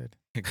 Sounds good.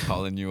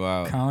 Calling you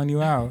out. Calling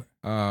you out.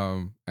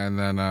 And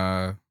then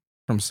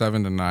from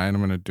 7 to 9, I'm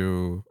gonna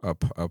do a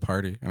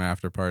party, an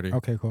after party.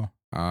 Okay, cool.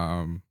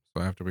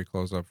 So after we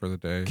close up for the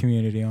day,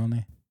 Community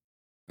only.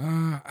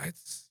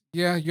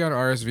 yeah, you got to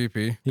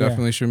RSVP. Yeah.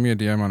 Definitely shoot me a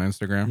DM on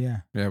Instagram.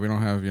 Yeah. Yeah, we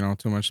don't have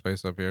too much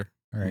space up here,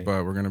 All right.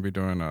 but we're gonna be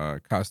doing a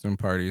costume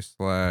party /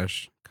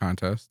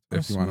 contest Oh,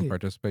 if you want to sweet.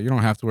 participate. You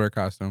don't have to wear a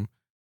costume,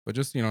 but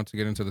just to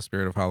get into the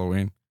spirit of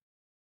Halloween.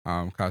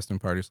 Costume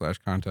party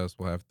 / contest.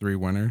 We'll have 3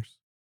 winners,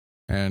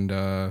 and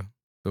the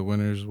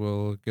winners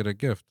will get a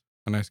gift,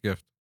 a nice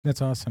gift.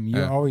 That's awesome. You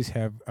Yeah. always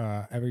have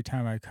every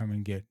time I come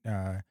and get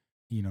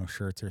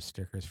shirts or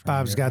stickers from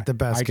Bob's you, got the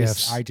best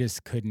gifts. I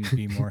just couldn't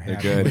be more They're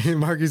happy good. with,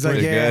 Marky's like,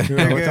 Pretty yeah, good.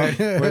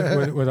 they're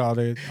with, good. with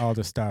all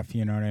the stuff.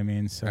 You know what I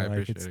mean? So I like,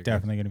 appreciate it's it, guys.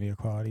 definitely going to be a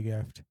quality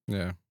gift.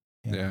 Yeah,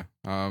 Yeah.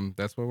 yeah.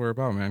 That's what we're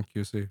about, man.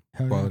 QC,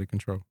 Hell quality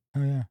control.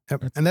 Yeah. Oh yeah.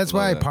 Yep. That's- And that's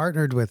why I love that.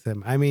 partnered with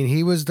him. I mean,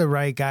 he was the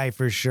right guy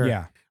for sure.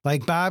 Yeah.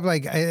 Like Bob,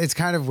 like it's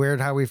kind of weird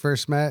how we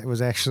first met. It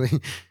was actually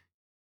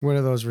one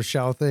of those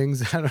Rochelle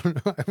things. I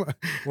don't know.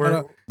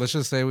 We're, Let's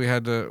just say we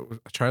had to.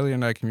 Charlie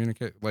and I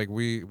communicate. Like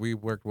we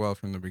worked well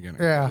from the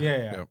beginning. yeah. yeah.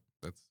 Yep.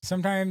 That's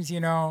Sometimes,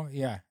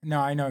 yeah. No,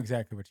 I know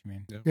exactly what you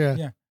mean. Yeah.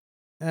 Yeah.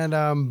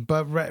 And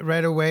but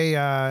right away,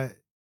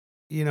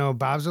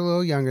 Bob's a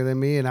little younger than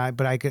me, and I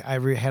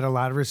had a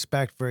lot of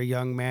respect for a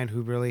young man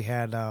who really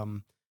had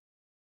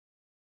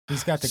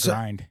He's got the So-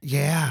 grind.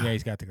 Yeah. Yeah,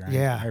 he's got the grind.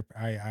 Yeah.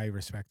 I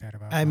respect that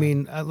about I Bob.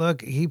 mean,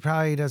 look, he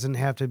probably doesn't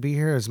have to be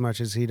here as much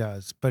as he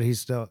does, but he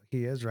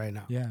is right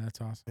now. Yeah, that's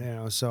awesome. You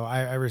know, so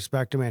I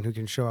respect a man who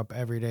can show up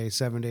every day,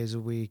 7 days a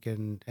week,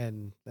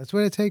 and that's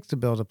what it takes to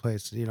build a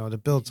place. You know, to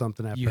build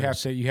something at You have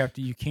first. to.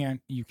 You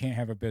can't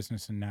have a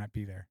business and not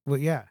be there. Well,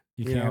 yeah,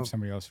 You You can't know, have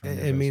somebody else run it,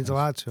 your it means a business.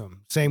 lot to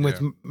him. Same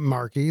with Yeah.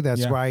 Marky.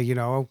 That's Yeah.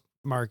 why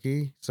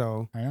Marky.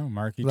 So I know,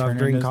 Marky love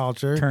green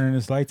culture. turning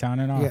his lights on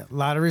and off. Yeah, a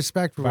lot of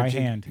respect for By what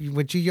hand.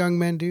 what you young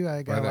men do. I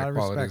Why got a lot that of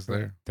quality's respect for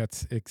there. it.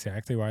 That's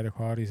exactly why the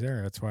quality's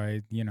there. That's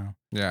why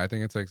Yeah, I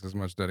think it takes as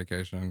much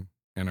dedication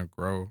in a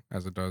grow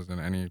as it does in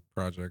any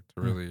project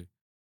to Yeah. really,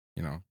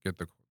 get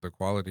the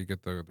quality,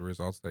 get the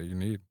results that you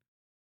need.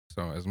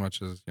 So as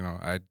much as,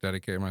 I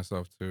dedicate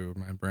myself to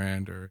my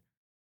brand or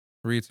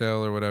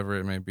retail or whatever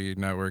it may be,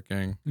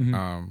 networking,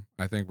 Mhm.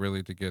 I think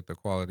really to get the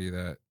quality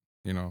that,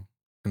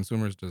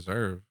 consumers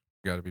deserve,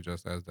 you got to be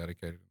just as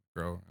dedicated to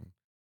grow. And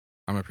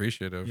I'm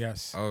appreciative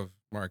Yes. of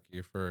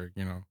Marky for,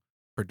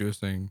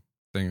 producing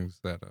things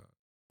that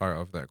are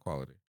of that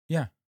quality.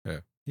 Yeah. Yeah.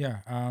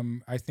 Yeah.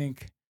 I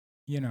think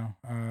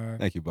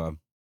Thank you, Bob.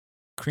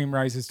 cream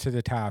rises to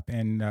the top,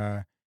 and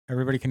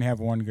everybody can have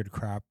one good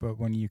crop, but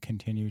when you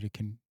continue to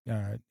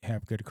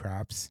have good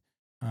crops,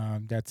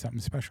 that's something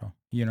special.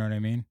 You know what I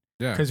mean?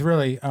 Yeah. Because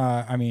really,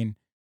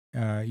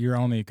 you're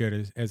only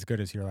as good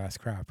as your last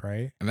crop,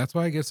 right? And that's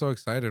why I get so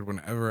excited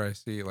whenever I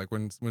see, like,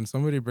 when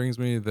somebody brings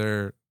me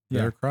their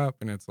Yeah. crop,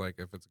 and it's like,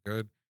 if it's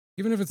good,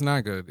 even if it's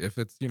not good, if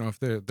it's if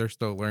they're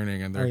still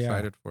learning and they're Oh, yeah.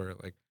 excited for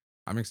it, like,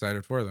 I'm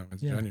excited for them.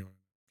 It's Yeah. genuine.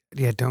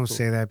 Yeah, don't Cool.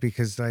 say that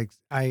because like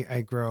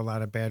I grow a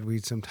lot of bad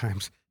weeds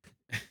sometimes.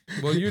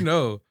 Well, you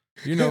know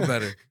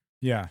better.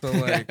 Yeah. So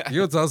like,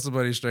 you'll tell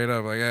somebody straight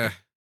up, like,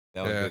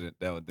 That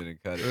Yeah. one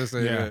didn't cut it. this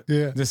ain't Yeah. it.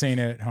 Yeah. This ain't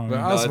it, homie.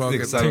 But No, I'll it's smoke the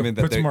it. excitement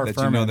Put some more that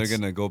ferments. they're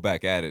gonna go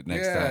back at it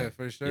next Yeah, time.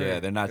 for sure. Yeah,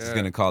 they're not just Yeah.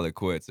 gonna call it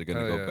quits. They're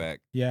gonna Hell go yeah.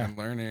 back. Yeah. And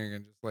learning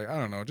and just like, I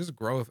don't know, just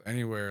growth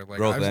anywhere. Like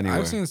Growth anywhere.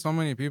 I've seen so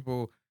many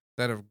people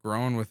that have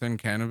grown within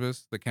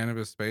cannabis, the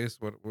cannabis space,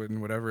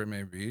 whatever it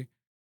may be,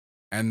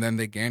 and then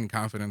they gain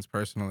confidence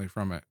personally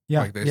from it.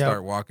 Yeah. Like they Yeah.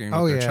 start walking with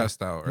Oh, their yeah.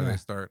 chest out, or Yeah. they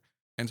start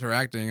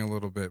interacting a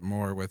little bit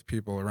more with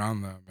people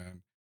around them,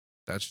 and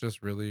that's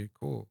just really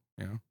cool.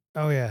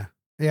 Oh yeah.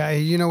 Yeah,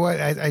 you know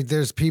what? I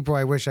there's people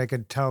I wish I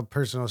could tell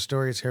personal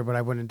stories here, but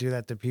I wouldn't do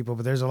that to people.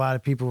 But there's a lot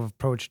of people who've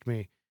approached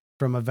me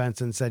from events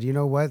and said, you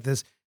know what,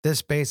 this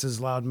space has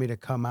allowed me to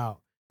come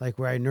out like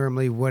where I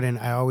normally wouldn't.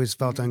 I always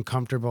felt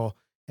uncomfortable,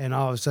 and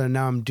all of a sudden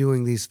now I'm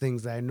doing these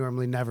things that I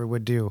normally never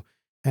would do,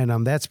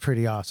 and that's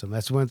pretty awesome.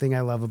 That's one thing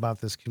I love about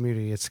this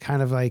community. It's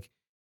kind of like,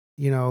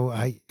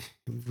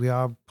 we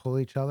all pull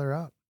each other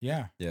up.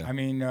 Yeah. Yeah. I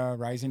mean,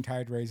 rising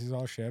tide raises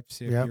all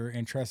ships. If Yep. you're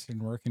interested in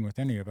working with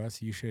any of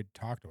us, you should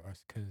talk to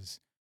us because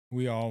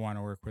we all want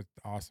to work with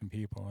awesome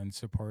people and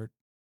support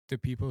the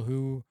people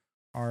who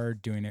are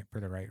doing it for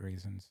the right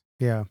reasons,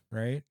 Yeah.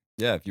 right?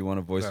 Yeah, if you want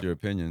to voice Yeah. your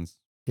opinions.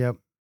 Yep.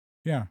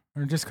 Yeah.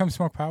 Or just come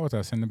smoke pot with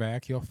us in the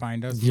back. You'll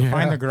find us. You'll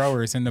find Yeah. the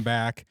growers in the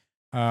back.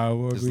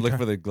 Just look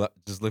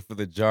for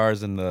the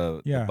jars and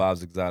the Yeah.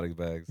 Bob's Exotic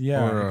bags.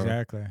 Yeah, Or,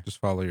 exactly. Just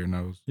follow your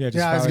nose. Yeah, just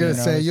Yeah, I was follow your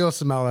gonna say nose. you'll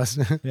smell us.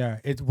 Yeah,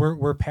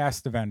 we're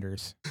past the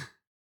vendors.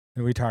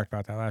 And we talked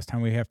about that last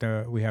time. We have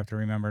to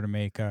remember to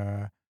make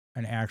an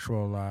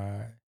actual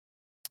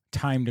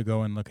time to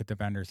go and look at the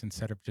vendors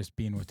instead of just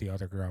being with the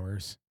other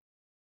growers.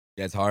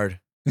 Yeah, it's hard.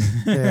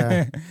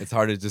 Yeah. It's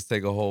hard to just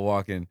take a whole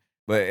walk in.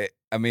 But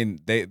I mean,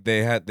 they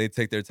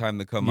take their time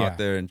to come Yeah. out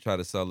there and try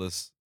to sell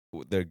us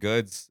their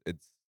goods.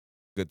 It's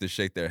good to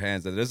shake their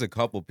hands. There's a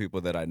couple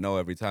people that I know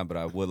every time, but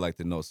I would like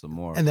to know some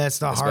more. And that's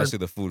the hard especially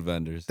the food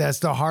vendors. That's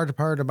the hard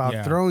part about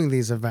Yeah. throwing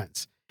these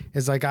events.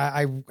 It's like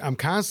I'm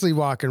constantly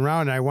walking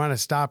around and I want to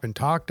stop and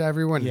talk to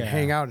everyone Yeah. and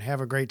hang out and have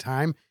a great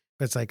time.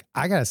 But it's like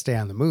I gotta stay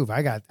on the move.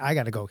 I got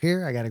to go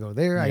here. I got to go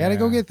there. I got to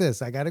go Yeah. get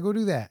this. I got to go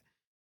do that.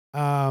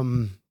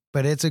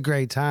 But it's a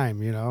great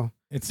time, you know.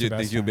 It's Do you the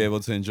think best you'll be time. able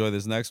to enjoy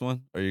this next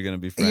one? Or are you going to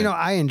be frank? You know,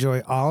 I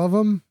enjoy all of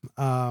them.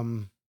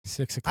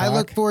 6 o'clock. I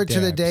look forward to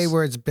the day dabs.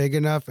 where it's big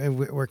enough and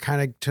we're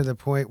kind of to the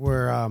point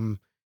where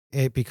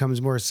it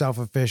becomes more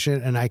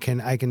self-efficient and I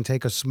can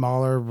take a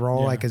smaller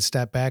role. I Yeah. can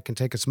step back and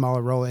take a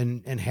smaller role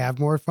and have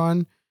more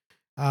fun.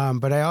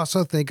 But I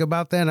also think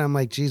about that and I'm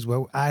like, geez,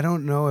 well, I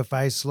don't know if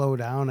I slow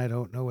down. I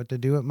don't know what to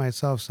do with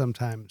myself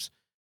sometimes.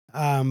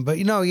 But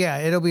yeah,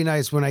 it'll be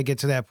nice when I get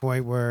to that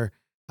point where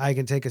I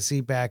can take a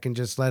seat back and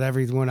just let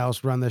everyone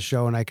else run the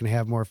show and I can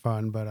have more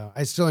fun. But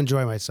I still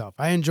enjoy myself.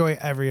 I enjoy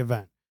every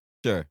event.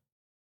 Sure.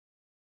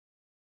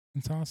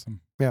 It's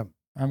awesome. Yeah.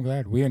 I'm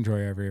glad we enjoy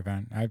every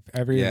event.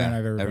 Every event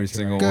I've ever every been to,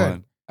 single Good.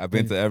 one. I've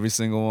been to every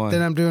single one.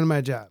 Then I'm doing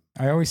my job.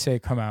 I always say,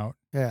 come out.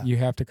 Yeah. You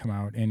have to come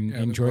out and Yeah,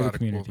 there's a enjoy the lot of cool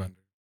community. vendors.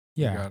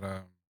 Yeah. We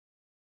got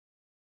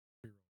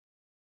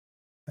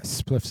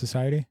Spliff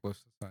Society. Cliff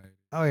Society.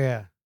 Oh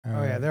yeah.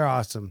 Oh yeah. They're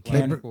awesome. A lot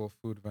Can- of cool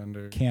food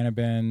vendors.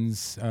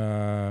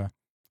 Cannabins.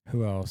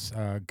 Who else?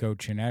 Goat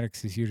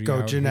Genetics is usually Go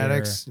out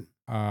Genetics,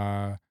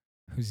 here.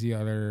 Who's the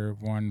other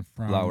one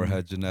from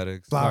Flowerhead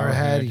Genetics.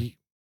 Flowerhead.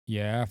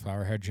 Yeah,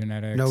 Flowerhead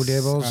Genetics. No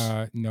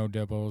Dibbles? No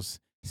Dibbles.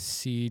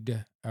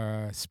 Seed,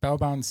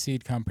 Spellbound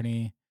Seed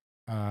Company.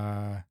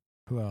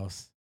 Who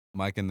else?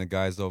 Mike and the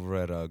guys over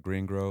at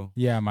Green Grow.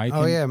 Yeah, Mike.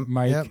 Oh, and yeah,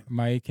 Mike. yep.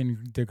 Mike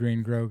and the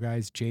Green Grow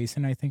guys.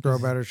 Jason, I think. Grow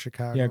is- Better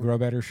Chicago. Yeah, Grow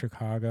Better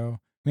Chicago.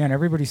 Man,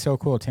 everybody's so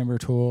cool. Timber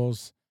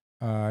Tools.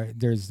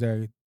 There's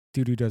the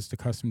dude who does the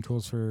custom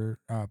tools for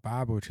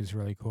Bob, which is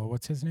really cool.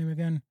 What's his name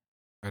again?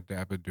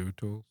 Adabadoo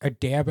Tools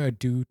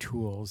Adabadoo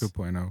Tools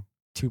 2.0.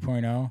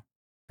 2.0.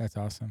 That's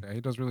awesome. Yeah,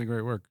 he does really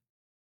great work.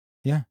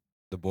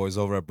 The boys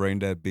over at Brain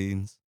Dead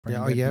Beans.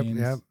 Yeah, Brain Dead yep,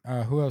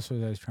 Beans. Who else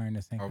was I trying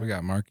to think Oh, of? we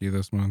got Marky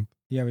this month.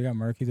 Yeah, we got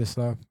Murky this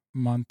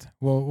month.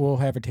 We'll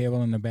have a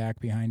table in the back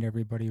behind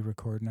everybody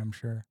recording, I'm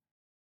sure.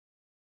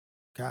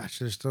 Gosh,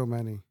 there's so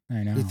many.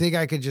 I know. You think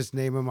I could just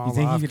name them all You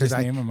think off? you could just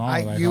 'Cause name them all?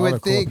 I, like you all the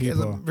would cool think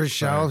people.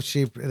 Rochelle,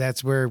 Right.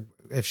 that's where,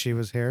 if she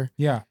was here.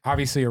 Yeah,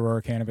 obviously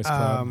Aurora Cannabis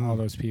Club, all Um,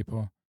 those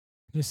people.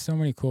 There's so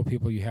many cool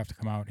people you have to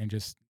come out and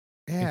just.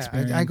 Yeah,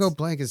 I go Experience.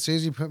 blank. As soon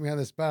as you put me on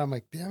the spot, I'm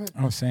like, damn it.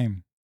 Oh,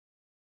 same.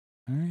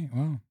 All right,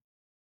 well,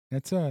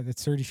 that's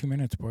 32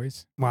 minutes,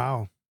 boys.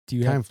 Wow. Do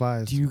you Time have?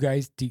 flies. Do you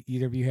guys? Do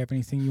either of you have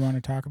anything you want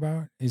to talk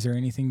about? Is there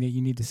anything that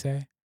you need to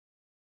say?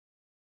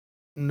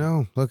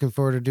 No, looking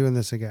forward to doing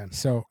this again.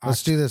 So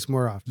Let's do this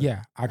more often.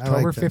 Yeah, like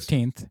October this.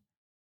 15th,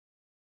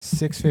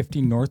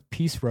 650 North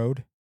Peace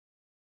Road,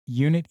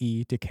 Unit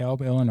E,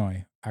 DeKalb,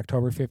 Illinois.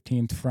 October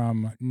 15th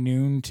from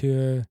noon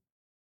to,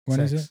 when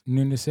is 6. it?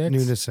 Noon to 6?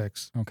 Noon to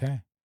 6.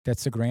 Okay.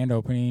 That's the grand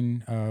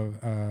opening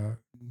of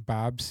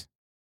Bob's.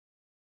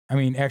 I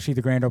mean, actually,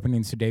 the grand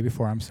opening's the day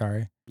before. I'm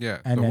sorry. Yeah,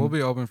 And so we'll then-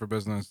 be open for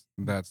business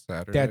that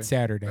Saturday. That's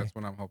Saturday. That's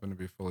when I'm hoping to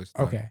be fully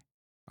stocked. Okay.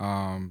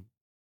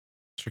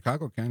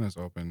 Chicago Canna's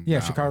open. Yeah,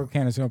 now. Chicago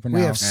Canna's open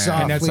We now. have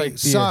And that's softly, like the-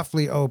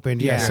 softly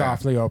opened. Yeah, Yeah.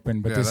 softly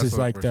open, but Yeah, this that's is what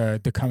like we're-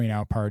 the coming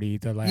out party,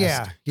 the last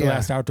Yeah, the yeah.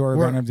 last outdoor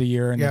We're- event of the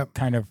year, and Yep.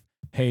 kind of,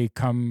 hey,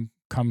 come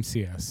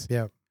see us.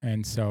 Yep.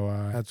 And so,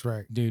 That's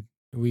right. dude,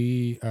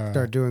 we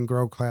Start doing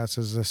grow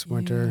classes this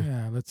winter.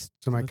 Yeah, let's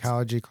Some let's-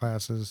 ecology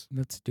classes.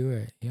 let's do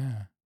it.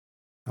 Yeah,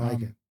 I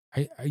like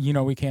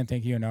it. we can't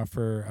thank you enough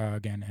for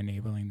again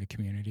enabling the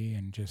community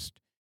and just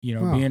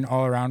Well- being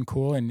all around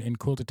cool and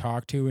cool to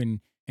talk to and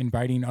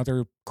inviting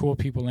other cool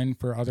people in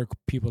for other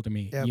people to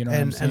meet. Yep. You know what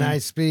I'm and saying? I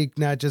speak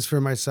not just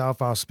for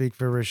myself, I'll speak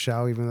for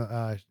Rochelle, even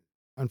though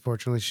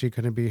unfortunately she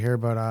couldn't be here.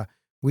 But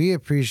we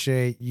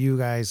appreciate you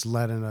guys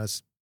letting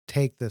us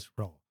take this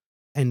role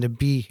and to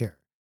be here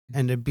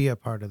and to be a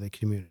part of the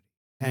community.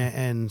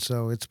 And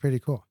so it's pretty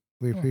cool.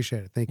 We Cool.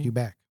 appreciate it. Thank you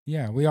back.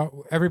 Yeah,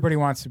 everybody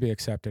wants to be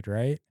accepted,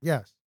 right?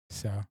 Yes.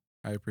 So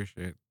I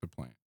appreciate the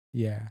plan.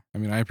 yeah, I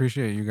mean, I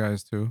appreciate you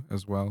guys too,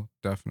 as well,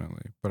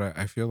 definitely. But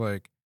I feel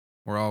like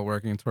we're all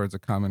working towards a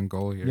common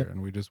goal here, Yep.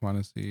 and we just want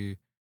to see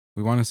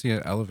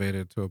it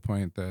elevated to a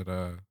point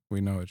that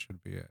we know it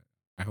should be at.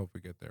 I hope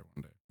we get there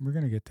one day. we're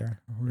gonna get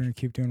there. We're gonna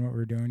keep doing what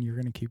we're doing. You're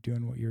gonna keep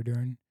doing what you're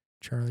doing.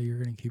 Charlie, you're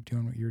gonna keep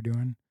doing what you're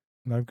doing.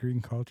 Love green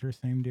culture,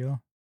 same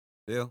deal.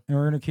 Deal. And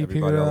we're gonna keep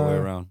Everybody here all the way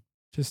around.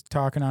 just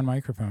talking on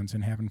microphones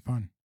and having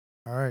fun.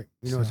 All right.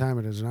 You know what So- time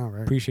it is now,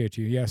 right? Appreciate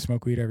you. Yeah,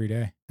 smoke weed every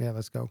day. Yeah,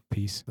 let's go.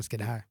 Peace. Let's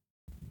get high.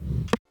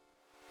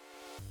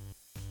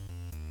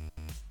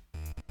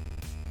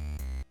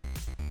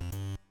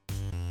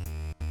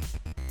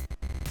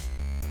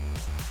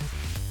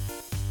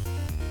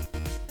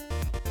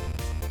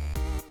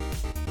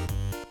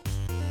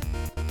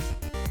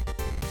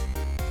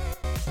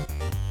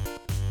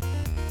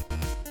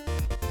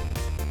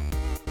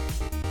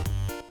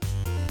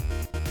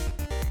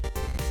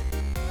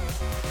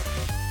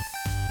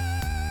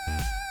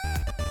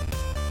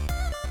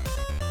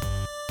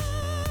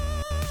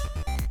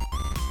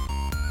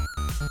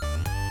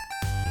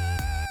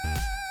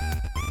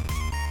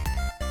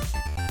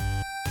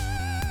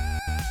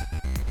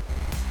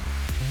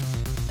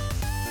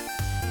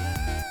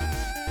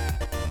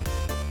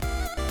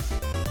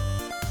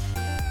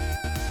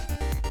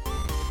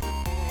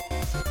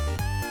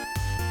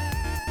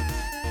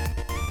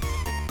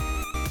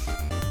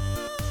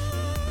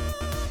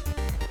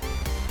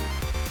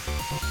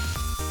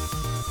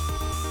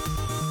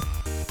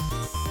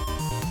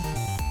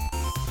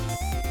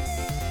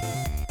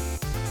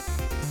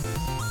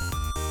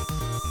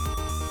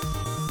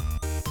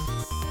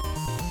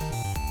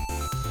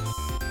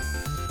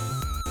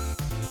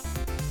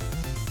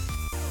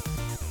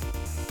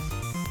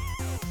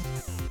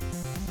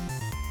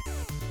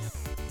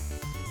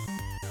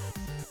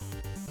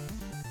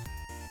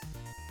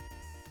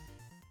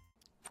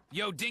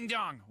 Yo, ding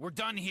dong, we're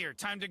done here.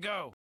 Time to go.